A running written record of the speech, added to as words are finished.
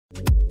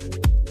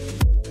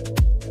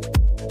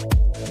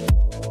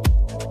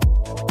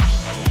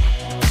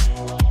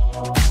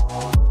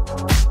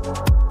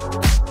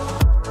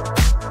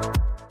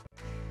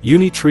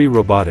Unitree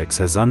Robotics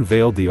has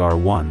unveiled the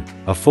R1,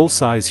 a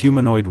full-size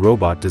humanoid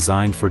robot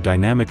designed for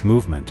dynamic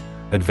movement,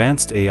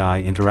 advanced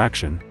AI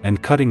interaction, and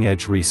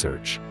cutting-edge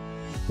research.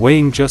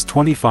 Weighing just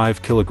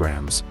 25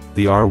 kilograms,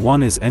 the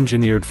R1 is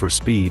engineered for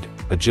speed,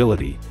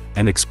 agility,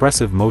 and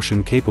expressive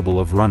motion capable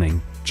of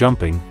running,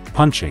 jumping,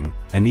 punching,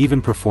 and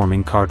even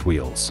performing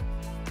cartwheels.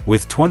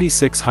 With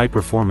 26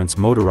 high-performance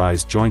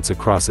motorized joints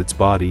across its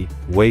body,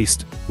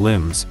 waist,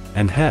 limbs,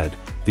 and head,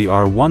 the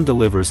R1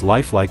 delivers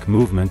lifelike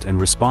movement and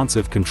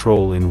responsive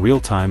control in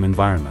real-time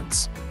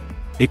environments.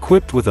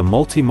 Equipped with a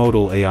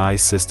multimodal AI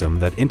system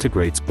that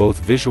integrates both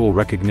visual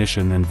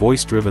recognition and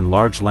voice-driven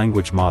large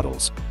language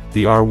models,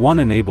 the R1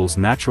 enables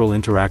natural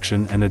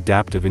interaction and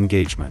adaptive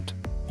engagement.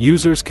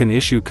 Users can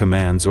issue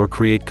commands or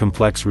create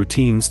complex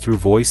routines through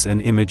voice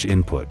and image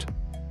input.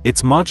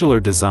 Its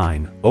modular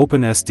design,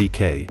 open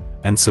SDK,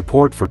 and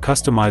support for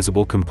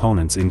customizable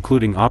components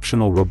including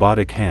optional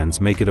robotic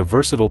hands make it a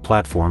versatile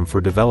platform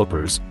for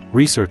developers,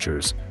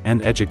 researchers,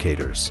 and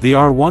educators. The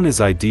R1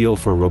 is ideal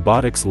for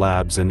robotics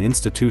labs and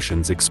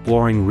institutions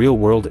exploring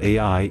real-world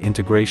AI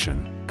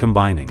integration,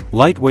 combining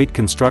lightweight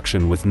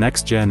construction with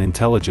next-gen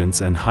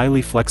intelligence and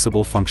highly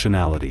flexible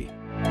functionality.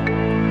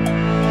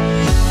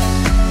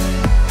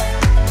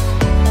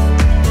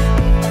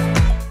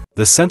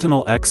 The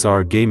Sentinel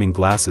XR gaming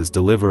glasses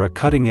deliver a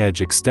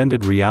cutting-edge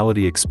extended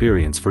reality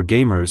experience for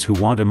gamers who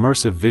want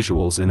immersive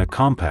visuals in a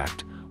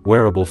compact,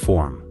 wearable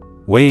form.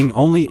 Weighing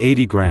only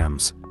 80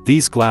 grams,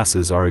 these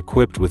glasses are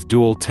equipped with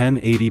dual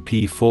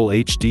 1080p Full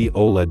HD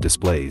OLED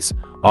displays,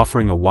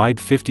 offering a wide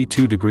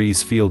 52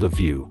 degrees field of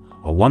view,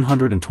 a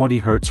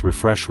 120 Hz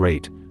refresh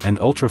rate, and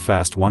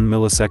ultra-fast 1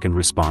 millisecond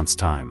response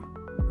time.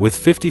 With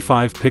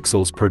 55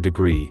 pixels per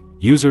degree,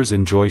 users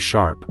enjoy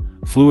sharp,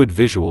 fluid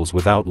visuals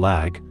without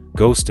lag,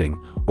 ghosting,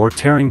 or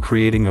tearing,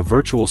 creating a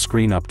virtual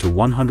screen up to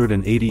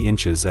 180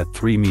 inches at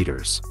 3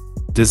 meters.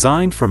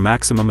 Designed for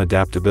maximum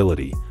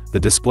adaptability, the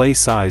display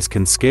size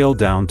can scale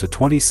down to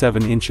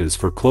 27 inches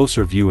for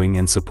closer viewing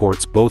and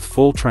supports both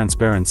full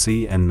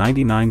transparency and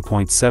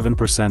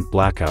 99.7%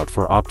 blackout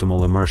for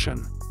optimal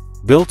immersion.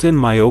 Built-in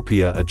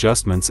myopia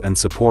adjustments and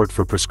support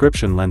for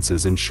prescription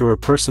lenses ensure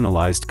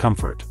personalized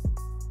comfort.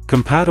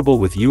 Compatible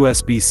with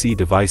USB-C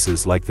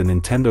devices like the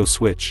Nintendo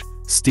Switch,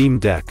 Steam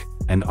Deck,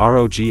 and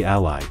ROG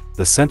Ally,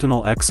 the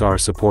Sentinel XR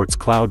supports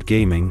cloud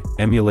gaming,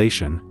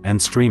 emulation,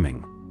 and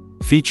streaming.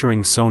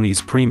 Featuring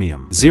Sony's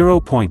premium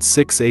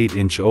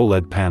 0.68-inch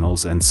OLED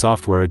panels and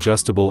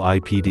software-adjustable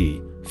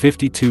IPD,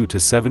 52 to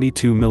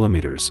 72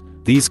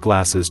 mm, these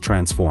glasses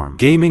transform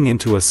gaming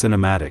into a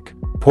cinematic,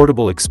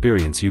 portable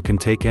experience you can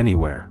take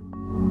anywhere.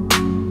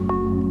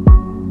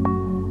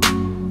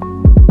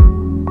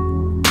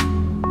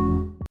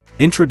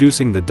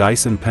 Introducing the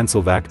Dyson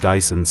PencilVac,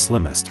 Dyson's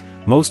slimmest,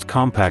 most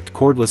compact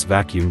cordless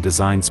vacuum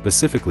designed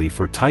specifically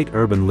for tight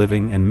urban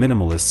living and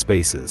minimalist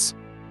spaces.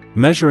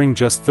 Measuring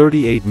just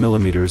 38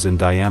 mm in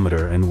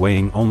diameter and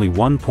weighing only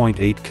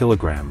 1.8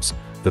 kilograms,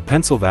 the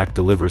PencilVac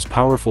delivers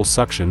powerful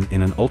suction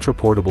in an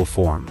ultra-portable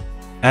form.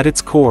 At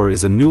its core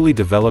is a newly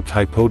developed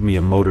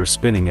hypodmium motor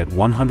spinning at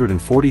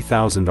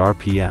 140,000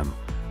 RPM,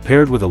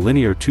 paired with a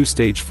linear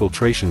two-stage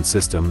filtration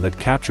system that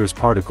captures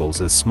particles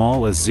as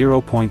small as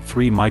 0.3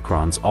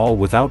 microns, all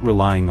without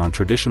relying on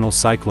traditional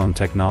cyclone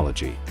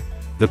technology.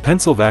 The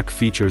PencilVac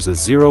features a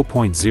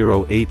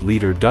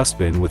 0.08-liter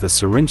dustbin with a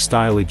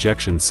syringe-style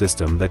ejection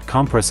system that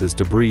compresses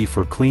debris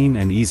for clean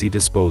and easy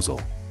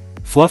disposal.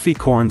 Fluffy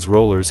corns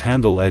rollers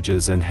handle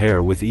edges and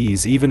hair with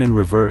ease even in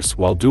reverse,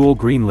 while dual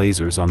green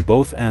lasers on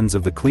both ends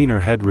of the cleaner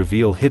head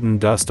reveal hidden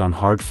dust on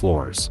hard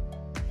floors.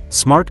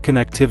 Smart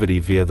connectivity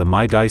via the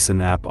My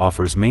Dyson app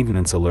offers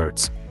maintenance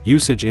alerts,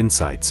 usage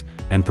insights,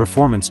 and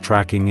performance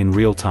tracking in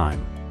real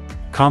time.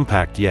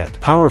 Compact yet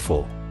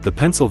powerful, the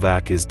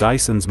PencilVac is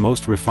Dyson's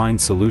most refined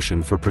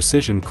solution for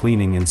precision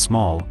cleaning in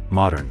small,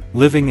 modern,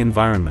 living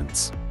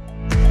environments.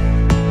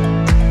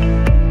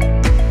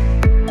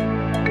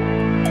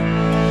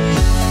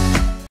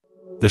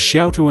 The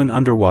Xiaotun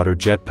underwater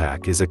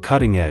jetpack is a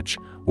cutting-edge,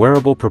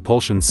 wearable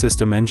propulsion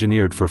system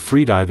engineered for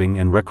freediving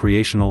and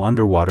recreational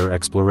underwater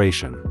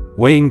exploration.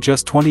 Weighing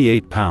just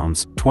 28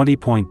 pounds,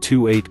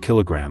 20.28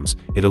 kilograms,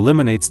 it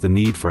eliminates the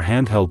need for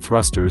handheld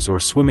thrusters or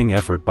swimming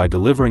effort by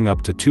delivering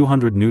up to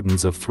 200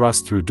 newtons of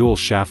thrust through dual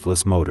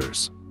shaftless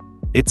motors.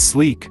 Its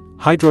sleek,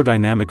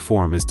 hydrodynamic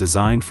form is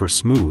designed for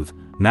smooth,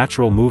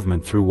 natural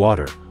movement through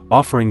water,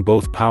 offering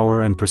both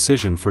power and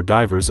precision for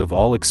divers of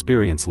all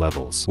experience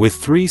levels. With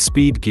 3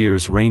 speed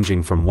gears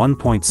ranging from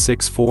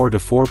 1.64 to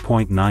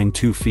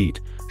 4.92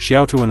 feet,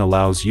 Xiaotun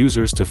allows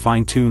users to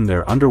fine-tune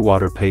their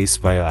underwater pace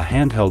via a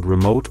handheld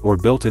remote or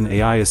built-in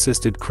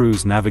AI-assisted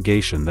cruise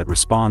navigation that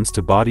responds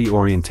to body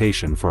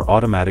orientation for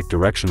automatic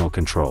directional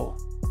control.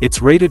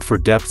 It's rated for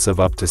depths of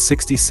up to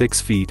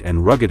 66 feet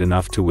and rugged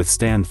enough to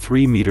withstand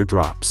 3-meter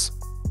drops.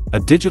 A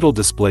digital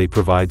display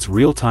provides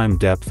real-time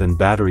depth and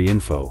battery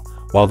info,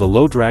 while the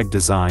low-drag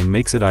design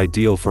makes it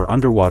ideal for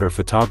underwater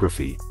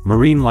photography,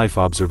 marine life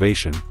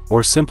observation,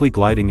 or simply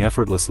gliding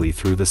effortlessly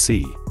through the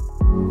sea.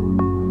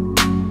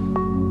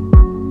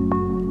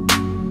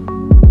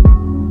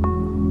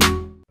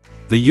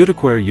 The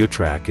UTECHWEAR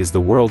UTRACK is the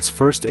world's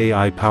first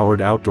AI-powered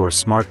outdoor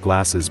smart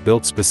glasses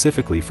built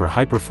specifically for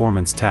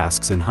high-performance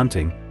tasks in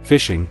hunting,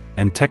 fishing,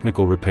 and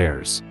technical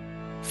repairs.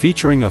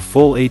 Featuring a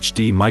full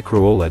HD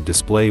micro-OLED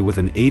display with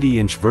an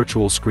 80-inch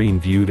virtual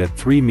screen viewed at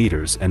 3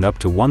 meters and up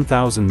to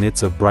 1000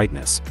 nits of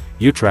brightness,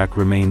 UTRACK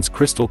remains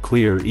crystal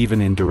clear even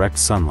in direct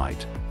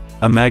sunlight.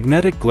 A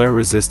magnetic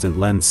glare-resistant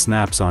lens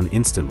snaps on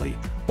instantly,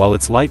 while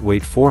its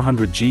lightweight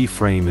 400G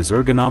frame is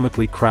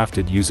ergonomically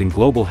crafted using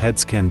global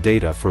head-scan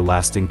data for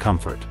lasting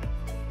comfort.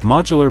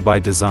 Modular by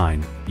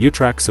design,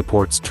 UTRACK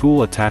supports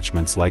tool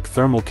attachments like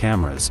thermal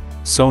cameras,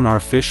 sonar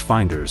fish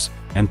finders,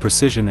 and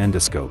precision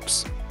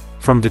endoscopes.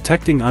 From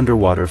detecting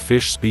underwater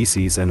fish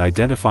species and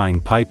identifying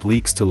pipe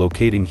leaks to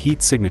locating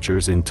heat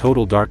signatures in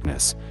total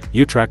darkness,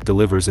 UTRACK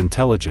delivers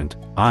intelligent,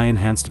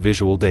 eye-enhanced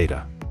visual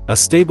data. A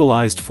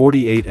stabilized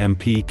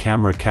 48MP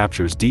camera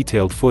captures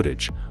detailed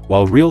footage,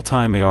 while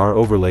real-time AR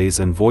overlays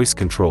and voice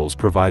controls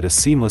provide a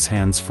seamless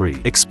hands-free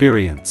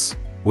experience.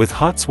 With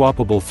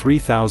hot-swappable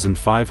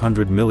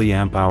 3500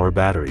 mAh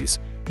batteries,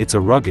 it's a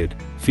rugged,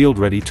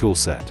 field-ready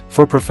toolset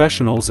for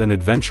professionals and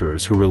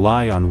adventurers who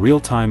rely on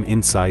real-time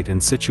insight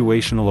and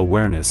situational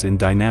awareness in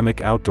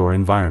dynamic outdoor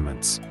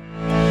environments.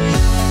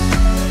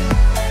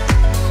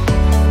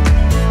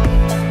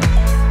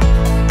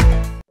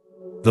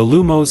 The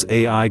Loomos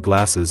AI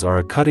Glasses are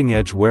a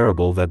cutting-edge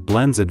wearable that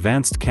blends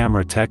advanced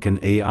camera tech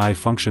and AI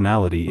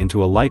functionality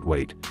into a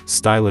lightweight,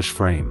 stylish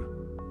frame.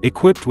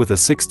 Equipped with a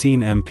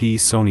 16MP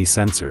Sony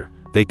sensor,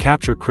 they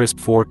capture crisp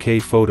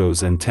 4K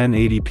photos and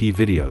 1080p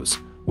videos,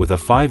 with a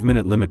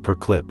 5-minute limit per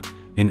clip,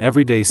 in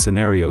everyday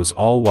scenarios,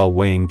 all while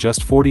weighing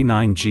just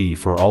 49g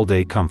for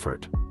all-day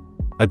comfort.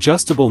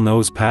 Adjustable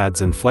nose pads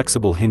and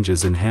flexible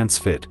hinges enhance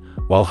fit,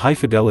 while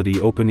high-fidelity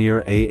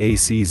open-ear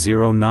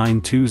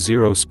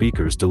AAC0920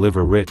 speakers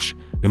deliver rich,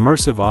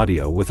 immersive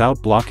audio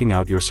without blocking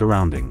out your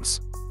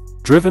surroundings.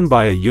 Driven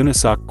by a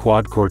UTECHWEAR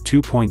quad-core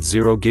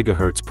 2.0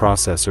 GHz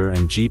processor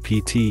and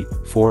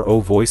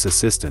GPT-4o voice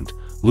assistant,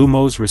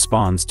 Loomos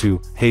responds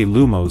to "Hey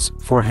Loomos"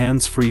 for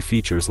hands-free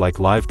features like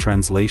live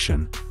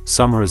translation,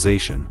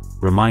 summarization,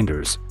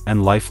 reminders,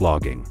 and life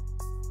logging.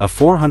 A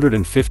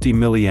 450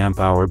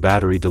 mAh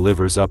battery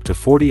delivers up to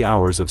 40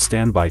 hours of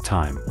standby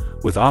time,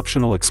 with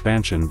optional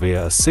expansion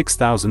via a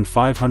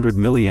 6500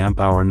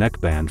 mAh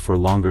neckband for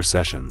longer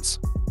sessions.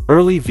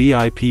 Early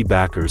VIP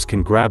backers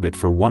can grab it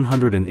for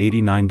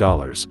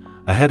 $189,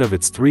 ahead of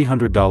its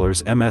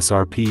 $300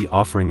 MSRP,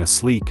 offering a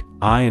sleek,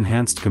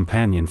 eye-enhanced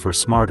companion for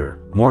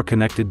smarter, more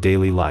connected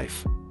daily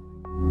life.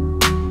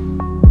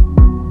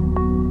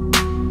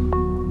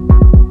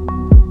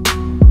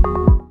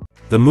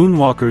 The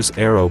Moonwalkers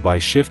Aero by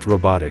Shift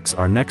Robotics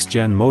are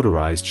next-gen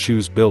motorized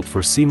shoes built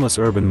for seamless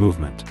urban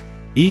movement.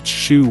 Each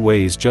shoe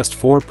weighs just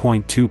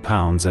 4.2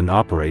 pounds and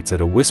operates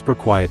at a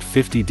whisper-quiet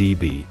 50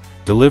 dB,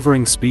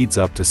 delivering speeds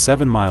up to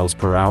 7 miles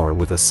per hour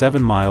with a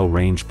 7-mile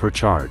range per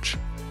charge.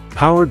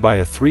 Powered by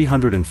a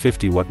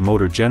 350-watt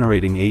motor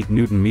generating 8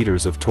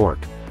 Nm of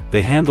torque,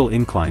 they handle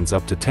inclines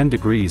up to 10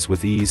 degrees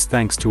with ease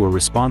thanks to a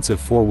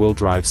responsive 4-wheel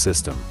drive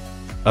system.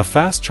 A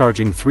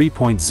fast-charging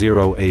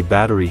 3.0A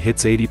battery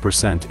hits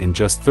 80% in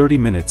just 30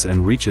 minutes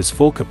and reaches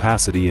full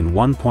capacity in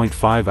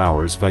 1.5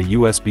 hours via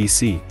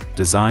USB-C.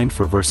 Designed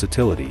for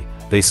versatility,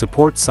 they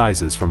support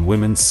sizes from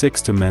women's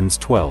 6 to men's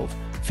 12,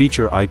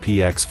 feature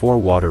IPX4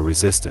 water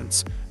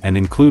resistance, and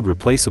include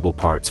replaceable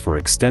parts for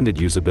extended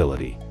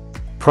usability.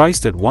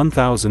 Priced at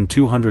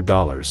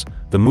 $1,200,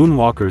 the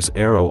Moonwalkers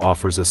Aero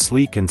offers a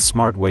sleek and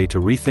smart way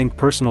to rethink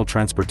personal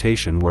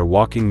transportation where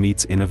walking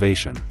meets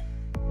innovation.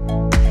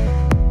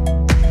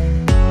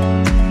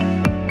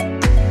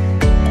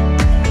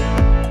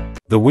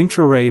 The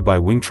WingtraRAY by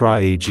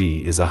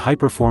WingtraRAY is a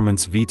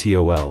high-performance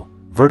VTOL,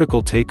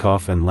 vertical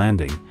takeoff and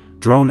landing,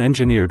 drone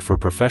engineered for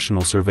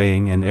professional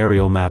surveying and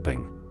aerial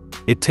mapping.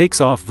 It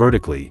takes off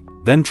vertically,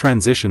 then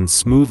transitions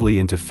smoothly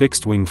into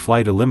fixed-wing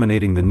flight,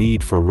 eliminating the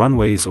need for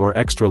runways or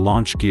extra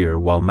launch gear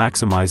while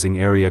maximizing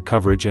area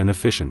coverage and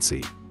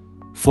efficiency.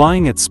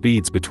 Flying at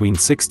speeds between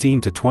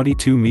 16 to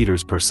 22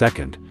 meters per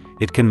second,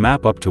 it can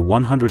map up to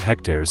 100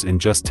 hectares in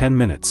just 10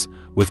 minutes,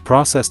 with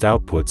processed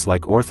outputs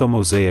like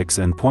orthomosaics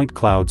and point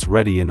clouds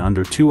ready in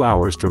under 2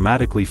 hours,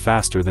 dramatically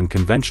faster than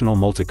conventional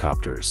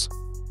multicopters.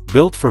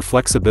 Built for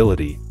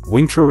flexibility,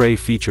 WingtraRAY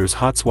features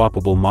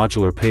hot-swappable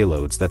modular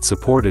payloads that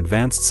support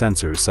advanced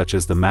sensors such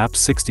as the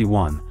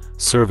MAP61,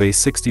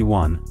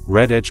 Survey61,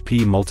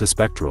 Red-Edge-P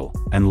multispectral,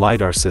 and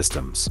LiDAR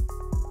systems.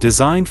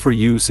 Designed for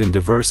use in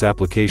diverse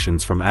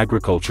applications from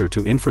agriculture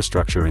to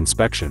infrastructure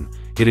inspection,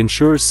 it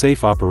ensures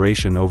safe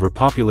operation over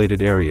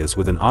populated areas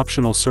with an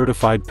optional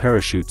certified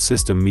parachute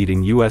system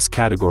meeting US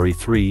Category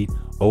 3,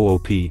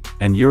 OOP,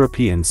 and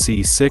European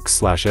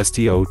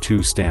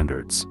C6/STO2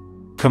 standards.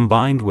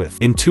 Combined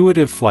with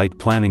intuitive flight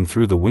planning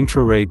through the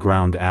WingtraRAY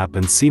Ground app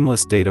and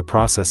seamless data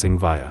processing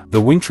via the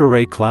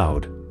WingtraRAY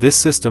Cloud, this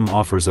system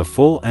offers a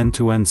full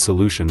end-to-end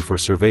solution for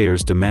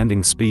surveyors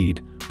demanding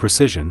speed,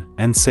 precision,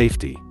 and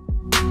safety.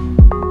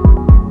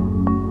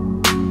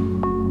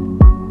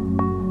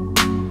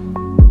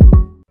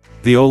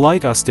 The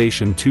Olight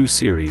Ostation 2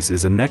 series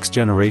is a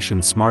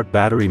next-generation smart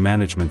battery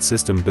management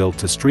system built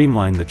to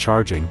streamline the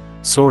charging,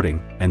 sorting,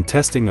 and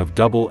testing of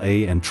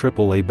AA and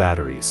AAA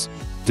batteries.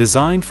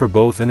 Designed for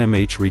both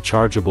NMH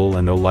rechargeable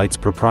and Olight's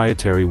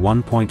proprietary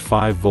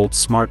 1.5-volt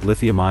smart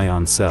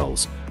lithium-ion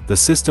cells, the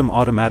system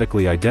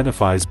automatically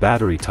identifies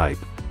battery type,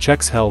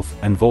 checks health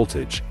and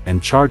voltage,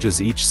 and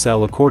charges each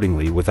cell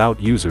accordingly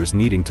without users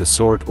needing to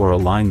sort or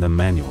align them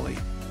manually.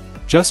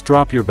 Just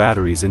drop your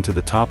batteries into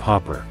the top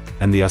hopper,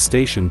 and the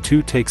Ostation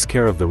 2 takes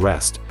care of the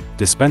rest,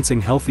 dispensing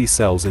healthy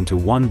cells into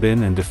one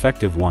bin and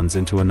defective ones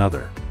into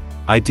another.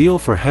 Ideal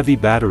for heavy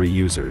battery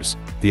users,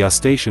 the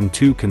Ostation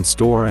 2 can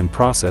store and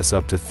process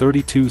up to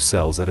 32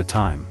 cells at a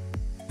time.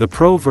 The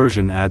Pro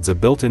version adds a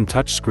built-in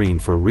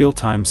touchscreen for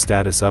real-time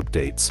status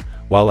updates,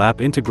 while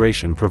app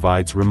integration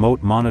provides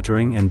remote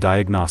monitoring and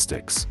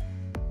diagnostics.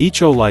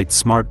 Each Olight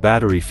smart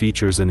battery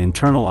features an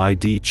internal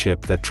ID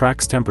chip that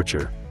tracks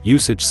temperature,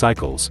 usage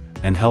cycles,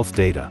 and health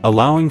data,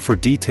 allowing for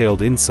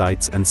detailed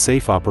insights and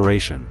safe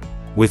operation.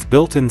 With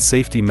built-in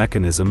safety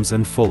mechanisms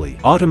and fully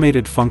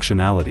automated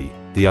functionality,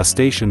 the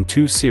Ostation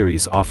 2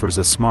 series offers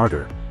a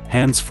smarter,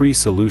 hands-free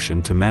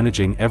solution to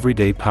managing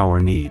everyday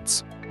power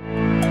needs.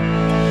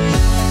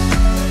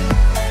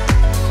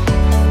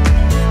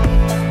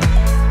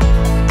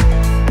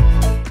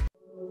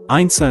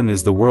 Einsen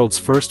is the world's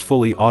first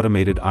fully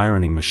automated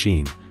ironing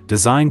machine,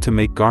 designed to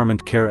make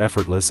garment care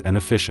effortless and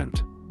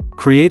efficient.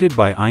 Created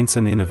by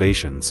Einsen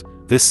Innovations,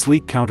 this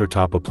sleek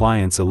countertop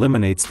appliance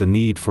eliminates the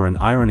need for an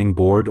ironing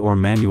board or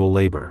manual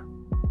labor.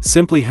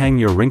 Simply hang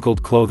your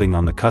wrinkled clothing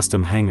on the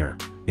custom hanger,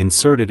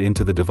 insert it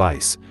into the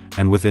device,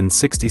 and within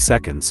 60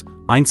 seconds,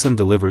 Einsen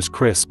delivers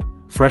crisp,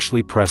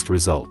 freshly pressed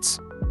results.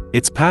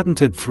 Its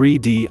patented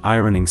 3D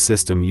ironing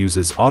system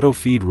uses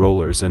auto-feed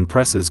rollers and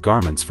presses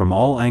garments from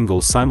all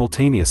angles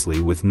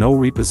simultaneously with no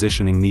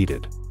repositioning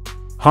needed.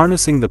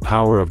 Harnessing the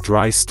power of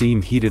dry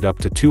steam heated up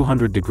to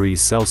 200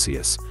 degrees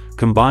Celsius,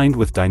 combined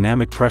with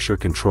dynamic pressure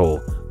control,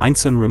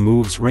 Einsen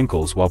removes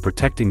wrinkles while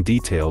protecting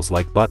details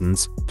like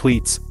buttons,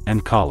 pleats,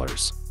 and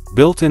collars.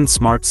 Built-in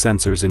smart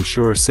sensors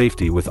ensure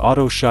safety with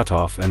auto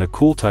shutoff and a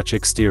cool touch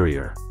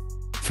exterior.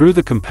 Through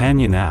the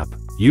companion app,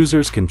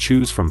 users can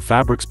choose from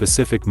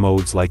fabric-specific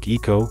modes like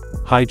Eco,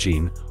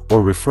 Hygiene,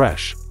 or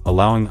Refresh,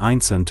 allowing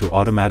Einsen to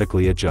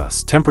automatically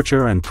adjust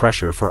temperature and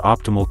pressure for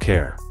optimal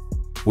care.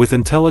 With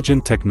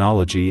intelligent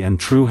technology and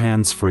true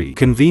hands-free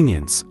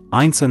convenience,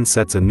 Einsen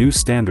sets a new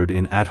standard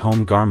in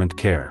at-home garment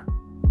care.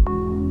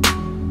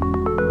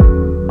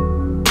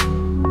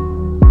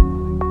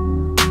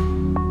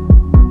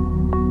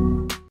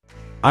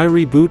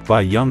 EyeReboot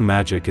by Young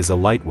Magic is a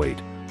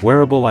lightweight,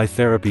 wearable eye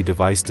therapy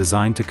device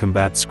designed to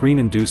combat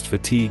screen-induced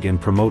fatigue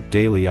and promote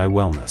daily eye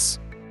wellness.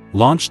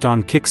 Launched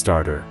on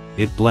Kickstarter,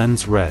 it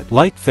blends red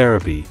light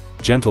therapy,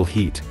 gentle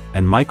heat,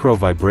 and micro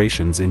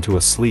vibrations into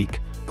a sleek,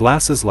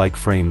 glasses-like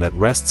frame that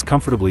rests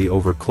comfortably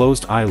over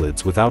closed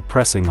eyelids without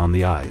pressing on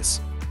the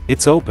eyes.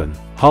 Its open,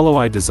 hollow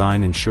eye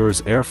design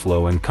ensures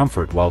airflow and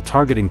comfort while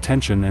targeting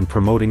tension and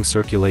promoting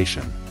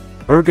circulation.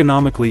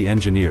 Ergonomically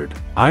engineered,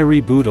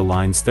 EyeReboot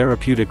aligns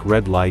therapeutic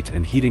red light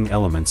and heating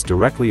elements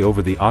directly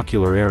over the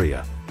ocular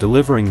area,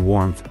 delivering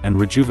warmth and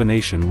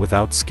rejuvenation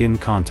without skin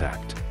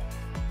contact.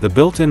 The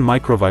built-in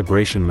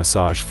microvibration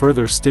massage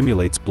further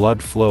stimulates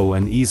blood flow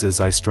and eases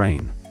eye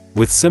strain.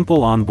 With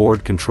simple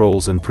onboard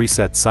controls and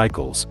preset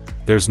cycles,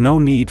 there's no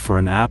need for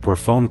an app or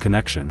phone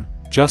connection,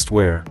 just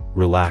wear,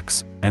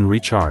 relax, and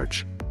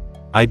recharge.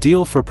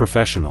 Ideal for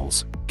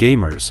professionals,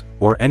 gamers,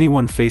 or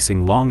anyone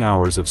facing long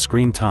hours of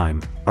screen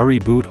time,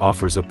 EyeReboot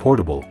offers a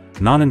portable,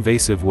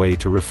 non-invasive way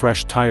to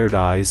refresh tired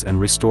eyes and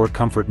restore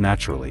comfort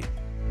naturally.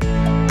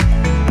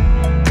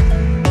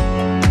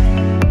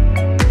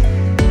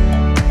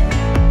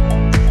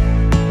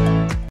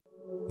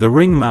 The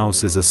Ring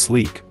Mouse is a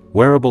sleek,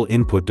 wearable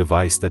input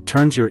device that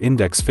turns your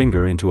index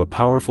finger into a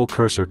powerful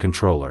cursor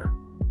controller.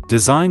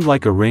 Designed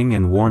like a ring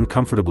and worn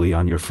comfortably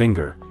on your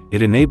finger,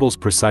 it enables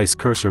precise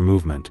cursor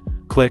movement,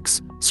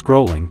 clicks,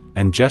 scrolling,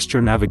 and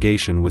gesture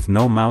navigation with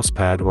no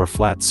mousepad or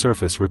flat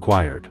surface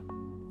required.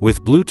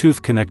 With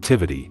Bluetooth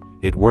connectivity,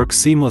 it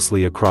works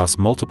seamlessly across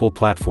multiple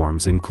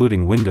platforms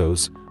including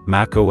Windows,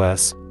 Mac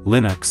OS,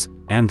 Linux,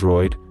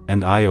 Android,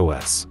 and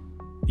iOS.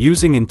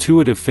 Using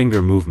intuitive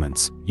finger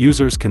movements,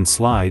 users can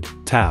slide,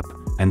 tap,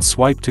 and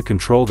swipe to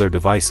control their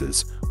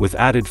devices, with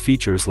added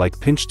features like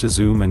pinch to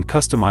zoom and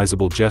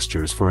customizable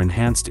gestures for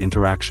enhanced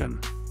interaction.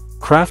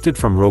 Crafted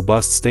from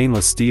robust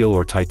stainless steel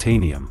or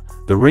titanium,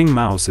 the Ring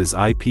Mouse is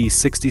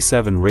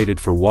IP67 rated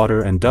for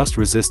water and dust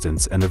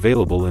resistance and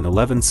available in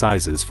 11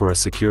 sizes for a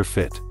secure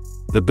fit.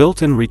 The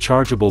built-in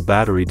rechargeable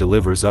battery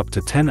delivers up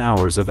to 10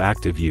 hours of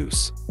active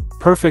use.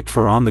 Perfect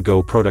for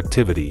on-the-go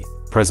productivity,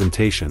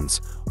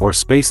 presentations, or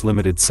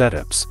space-limited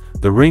setups,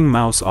 the Ring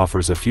Mouse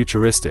offers a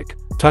futuristic,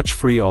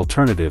 touch-free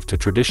alternative to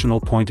traditional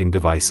pointing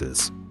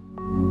devices.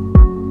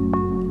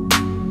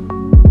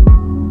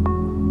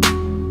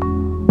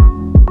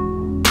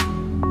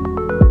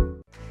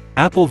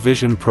 Apple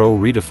Vision Pro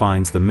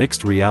redefines the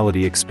mixed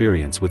reality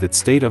experience with its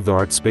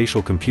state-of-the-art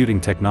spatial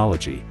computing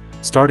technology,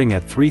 starting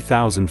at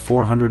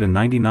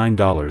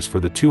 $3,499 for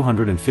the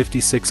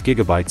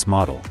 256GB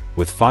model,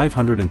 with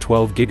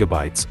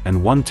 512GB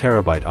and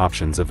 1TB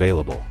options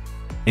available.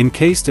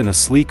 Encased in a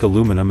sleek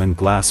aluminum and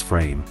glass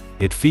frame,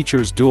 it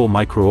features dual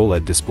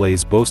micro-OLED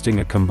displays boasting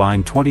a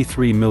combined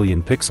 23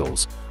 million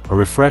pixels, a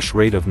refresh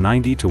rate of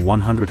 90 to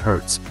 100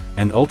 Hz,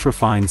 and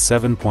ultrafine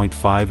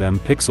 7.5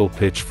 pixel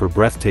pitch for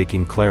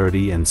breathtaking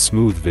clarity and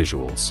smooth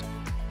visuals.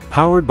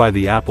 Powered by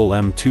the Apple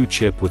M2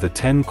 chip with a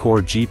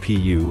 10-core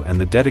GPU and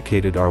the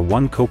dedicated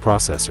R1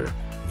 coprocessor,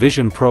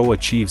 Vision Pro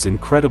achieves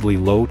incredibly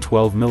low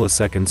 12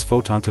 milliseconds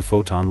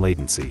photon-to-photon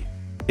latency.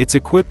 It's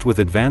equipped with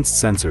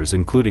advanced sensors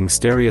including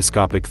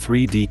stereoscopic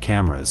 3D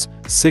cameras,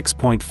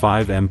 6.5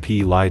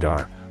 MP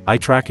LiDAR, eye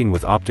tracking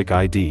with optic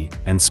ID,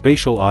 and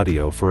spatial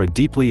audio for a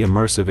deeply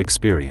immersive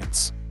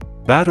experience.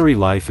 Battery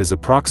life is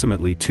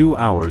approximately 2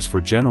 hours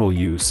for general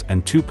use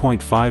and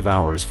 2.5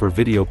 hours for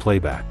video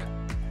playback.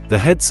 The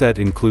headset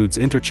includes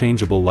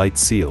interchangeable light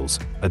seals,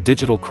 a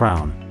digital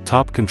crown,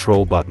 top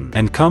control button,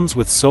 and comes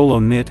with solo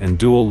knit and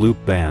dual loop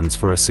bands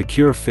for a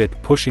secure fit,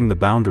 pushing the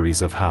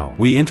boundaries of how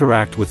we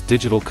interact with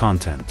digital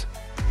content.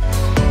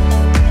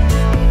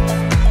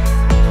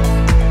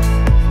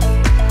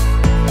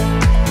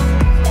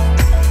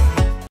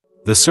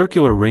 The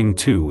Circular Ring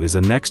 2 is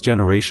a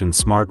next-generation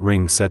smart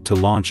ring set to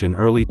launch in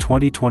early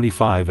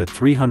 2025 at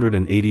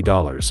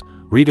 $380,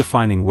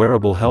 redefining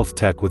wearable health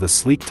tech with a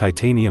sleek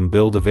titanium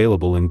build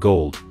available in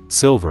gold,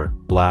 silver,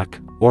 black,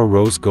 or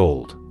rose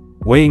gold.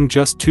 Weighing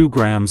just 2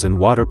 grams and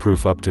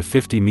waterproof up to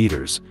 50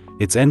 meters,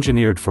 it's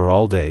engineered for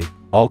all-day,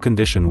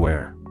 all-condition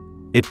wear.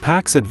 It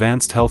packs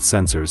advanced health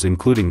sensors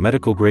including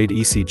medical-grade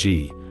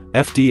ECG,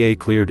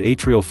 FDA-cleared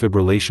atrial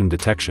fibrillation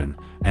detection,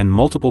 and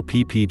multiple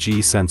PPG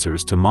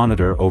sensors to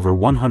monitor over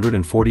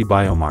 140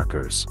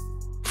 biomarkers.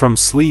 From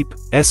sleep,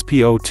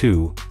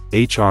 SpO2,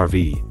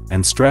 HRV,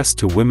 and stress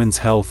to women's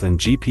health and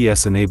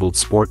GPS-enabled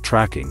sport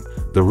tracking,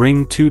 the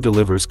Ring 2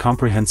 delivers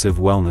comprehensive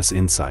wellness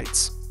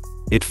insights.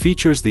 It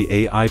features the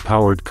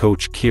AI-powered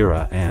coach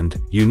Kira and,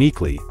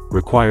 uniquely,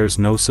 requires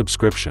no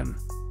subscription.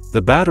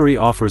 The battery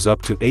offers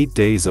up to 8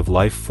 days of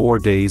life, 4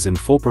 days in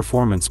full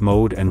performance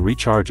mode, and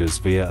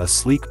recharges via a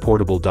sleek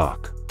portable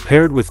dock.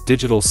 Paired with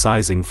digital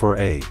sizing for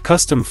a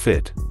custom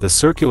fit, the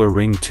Circular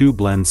Ring 2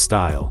 blends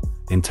style,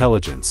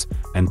 intelligence,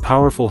 and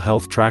powerful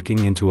health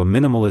tracking into a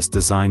minimalist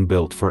design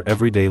built for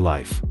everyday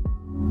life.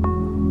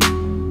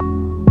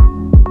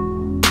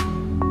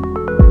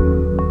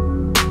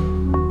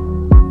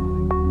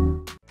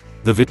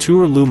 The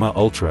VITURE Luma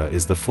Ultra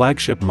is the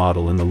flagship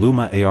model in the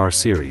Luma AR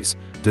series,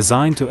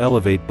 designed to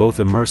elevate both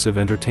immersive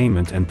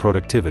entertainment and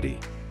productivity.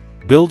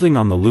 Building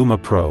on the Luma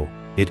Pro,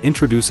 it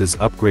introduces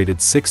upgraded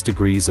 6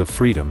 degrees of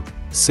freedom,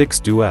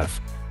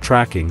 6DoF,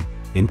 tracking,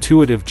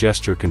 intuitive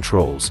gesture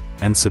controls,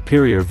 and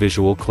superior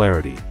visual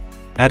clarity.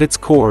 At its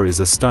core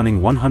is a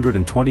stunning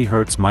 120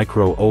 Hz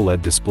micro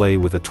OLED display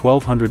with a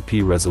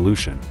 1200p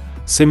resolution,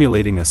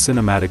 simulating a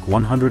cinematic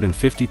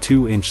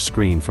 152-inch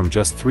screen from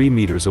just 3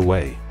 meters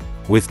away.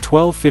 With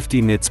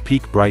 1250 nits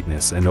peak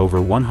brightness and over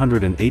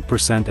 108%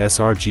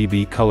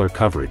 sRGB color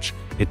coverage,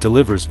 it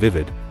delivers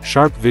vivid,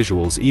 sharp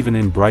visuals even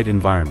in bright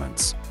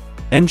environments.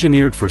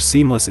 Engineered for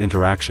seamless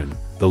interaction,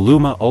 the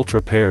Luma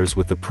Ultra pairs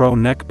with the Pro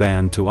neck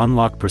band to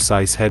unlock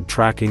precise head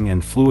tracking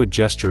and fluid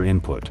gesture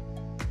input.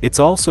 It's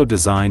also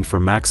designed for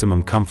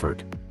maximum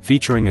comfort,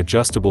 featuring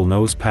adjustable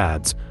nose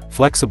pads,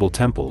 flexible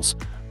temples,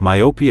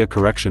 myopia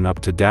correction up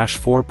to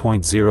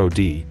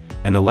 -4.0D,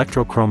 and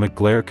electrochromic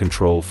glare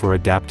control for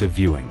adaptive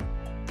viewing.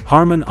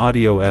 Harman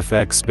Audio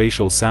FX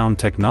spatial sound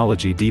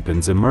technology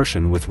deepens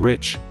immersion with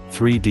rich,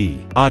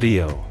 3D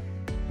audio.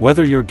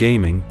 Whether you're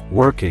gaming,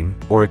 working,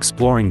 or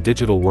exploring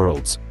digital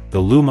worlds, the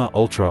Luma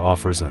Ultra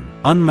offers an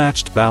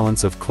unmatched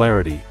balance of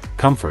clarity,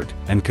 comfort,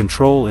 and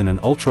control in an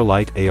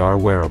ultralight AR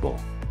wearable.